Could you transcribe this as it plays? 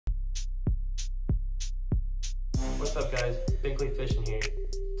What's up guys, Binkley Fishing here.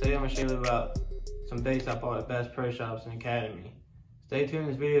 Today I'm going to show you about some baits I bought at Bass Pro Shops and Academy. Stay tuned in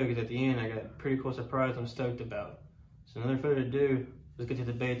this video because at the end I got a pretty cool surprise I'm stoked about. So without further ado, let's get to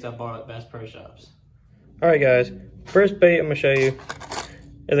the baits I bought at Bass Pro Shops. Alright guys, first bait I'm going to show you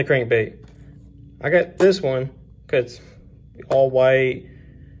is a crankbait. I got this one because it's all white,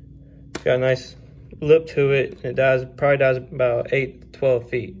 it's got a nice lip to it, and it probably dives about 8 to 12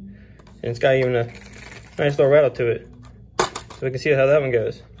 feet. And it's got even a nice little rattle to it. So we can see how that one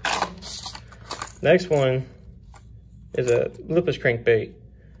goes. Next one is a lipless crankbait.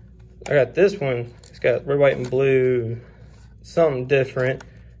 I got this one, it's got red, white, and blue, something different,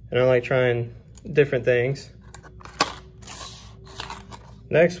 and I like trying different things.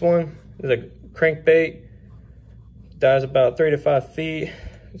 Next one is a crankbait, dives about 3 to 5 feet,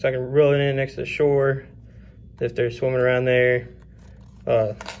 so I can reel it in next to the shore if they're swimming around there.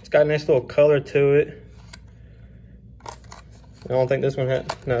 It's got a nice little color to it. I don't think this one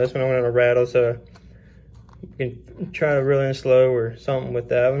had, no, this one went on a rattle, so you can try to reel in slow or something with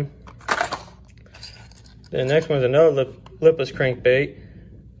that one. The next one's another lipless crankbait.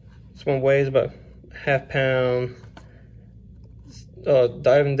 This one weighs about ½ pound.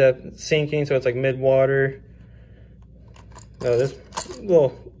 Diving depth sinking, so it's like mid-water. This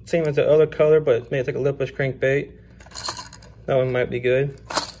little same as the other color, but maybe it's like a lipless crankbait. That one might be good.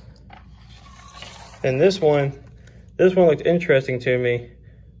 And this one looked interesting to me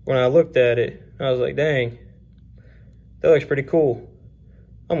when I looked at it. I was like, dang, that looks pretty cool.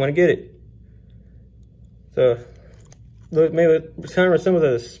 I'm gonna get it. So look, maybe it's kind of resembles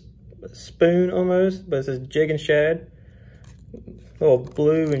a spoon almost, but it says jig and shad. A little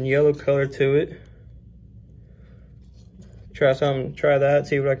blue and yellow color to it. Try that,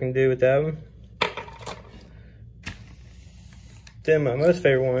 see what I can do with that one. Then my most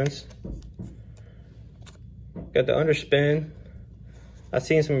favorite ones, got the underspin. I've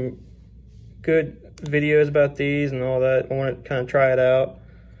seen some good videos about these and all that. I want to kind of try it out.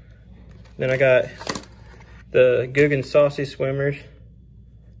 Then I got the Guggen Saucy Swimmers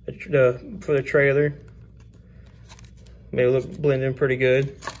for the trailer. They blend in pretty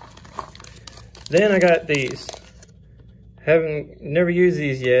good. Then I got these. Never used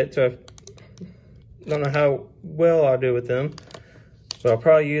these yet, so I don't know how well I'll do with them. But I'll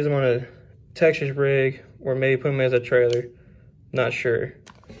probably use them on a Texas rig or maybe put them as a trailer. Not sure,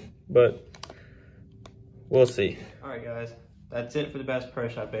 but we'll see. All right, guys, that's it for the Bass Pro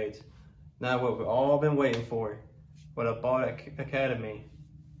Shop baits. Now what we've all been waiting for, what I bought at Academy,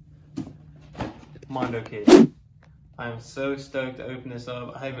 Mondo Kit. I'm so stoked to open this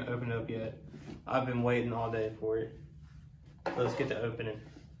up. I haven't opened it up yet. I've been waiting all day for it. So let's get to opening.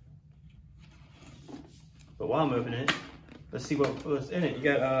 But while I'm opening it, let's see what's in it. You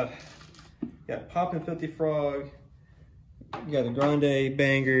got Poppin' Filthy Frog, you got the Grande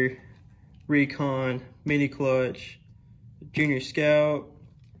Banger, Recon, Mini Clutch, Junior Scout,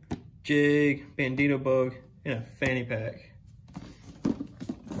 Jig, Bandito Bug, and a fanny pack.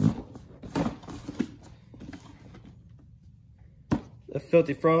 The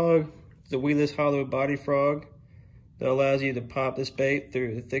Filthy Frog is a weedless hollow body frog that allows you to pop this bait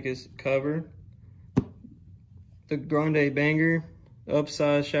through the thickest cover. The Grande Banger,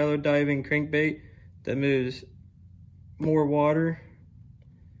 upsized shallow diving crankbait that moves more water.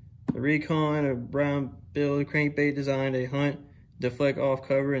 The Recon, a brown billed crankbait designed to hunt, deflect off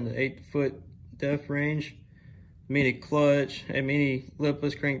cover in the 8-foot depth range. Mini Clutch, a mini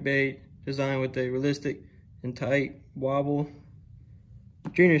lipless crankbait designed with a realistic and tight wobble.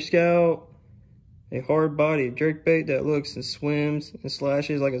 Junior Scout, a hard body jerkbait that looks and swims and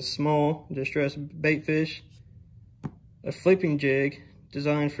slashes like a small distressed bait fish. A flipping jig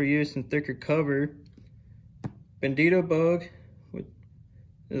designed for use in thicker cover. Bandito Bug with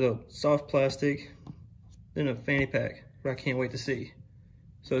a soft plastic. Then a fanny pack, which I can't wait to see.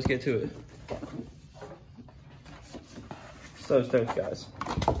 So let's get to it. So stoked, guys.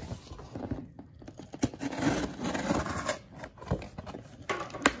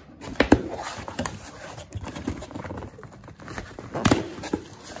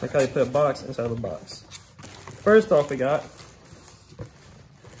 Like how you put a box inside of a box. First off, we got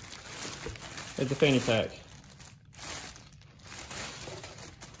is the fanny pack.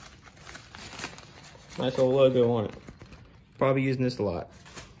 Nice little logo on it. Probably using this a lot.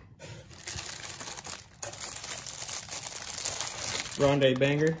 Grande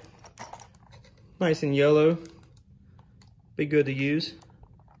Banger. Nice and yellow. Be good to use.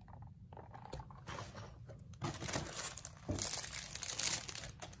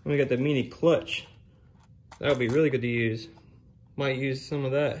 And we got the Mini Clutch. That would be really good to use. Might use some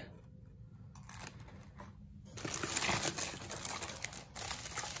of that.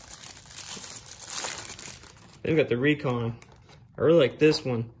 Then we got the Recon. I really like this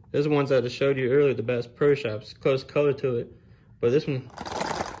one. This is the ones that I showed you earlier, the Bass Pro Shops. Close color to it. But this one,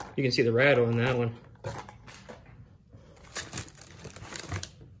 you can see the rattle in that one.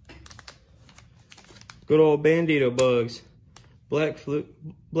 Good old Bandito bugs. Black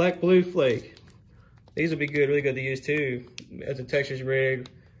blue flake. These would be good, really good to use too, as a Texas rig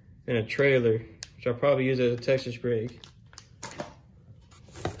and a trailer, which I'll probably use as a Texas rig.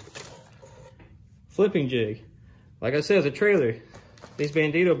 Flipping jig. Like I said, as a trailer, these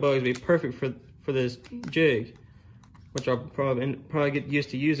Bandito bugs would be perfect for this jig, which I'll probably get used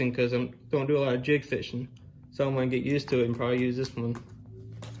to using because I don't do a lot of jig fishing. So I'm gonna get used to it and probably use this one.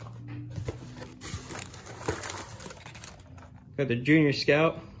 Got the Junior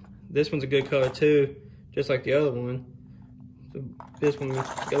Scout. This one's a good color too, just like the other one. So this one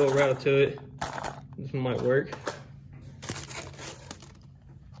got a little rattle to it. This one might work.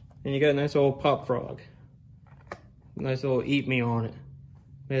 And you got a nice old pop frog. Nice little eat me on it.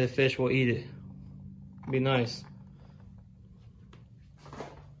 Maybe the fish will eat it. Be nice.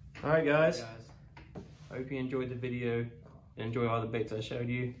 Alright guys. I hope you enjoyed the video and enjoy all the baits I showed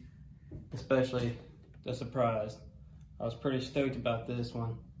you. Especially the surprise. I was pretty stoked about this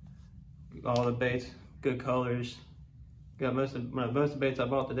one. All the baits, good colors. Got most of the baits I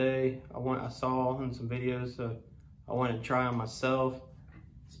bought today. I saw in some videos, so I wanted to try them myself.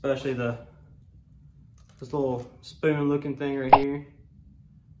 Especially this little spoon looking thing right here.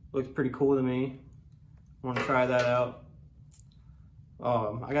 Looks pretty cool to me. I want to try that out.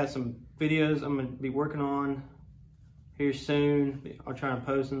 I got some videos I'm gonna be working on here soon. I'll try and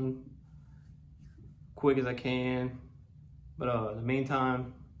post them quick as I can. But in the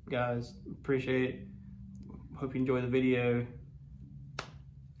meantime, guys, appreciate it. Hope you enjoy the video.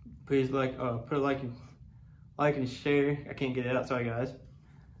 Please put a like and share. I can't get it out, sorry guys.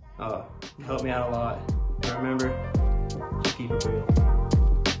 Help me out a lot. And remember, just keep it real.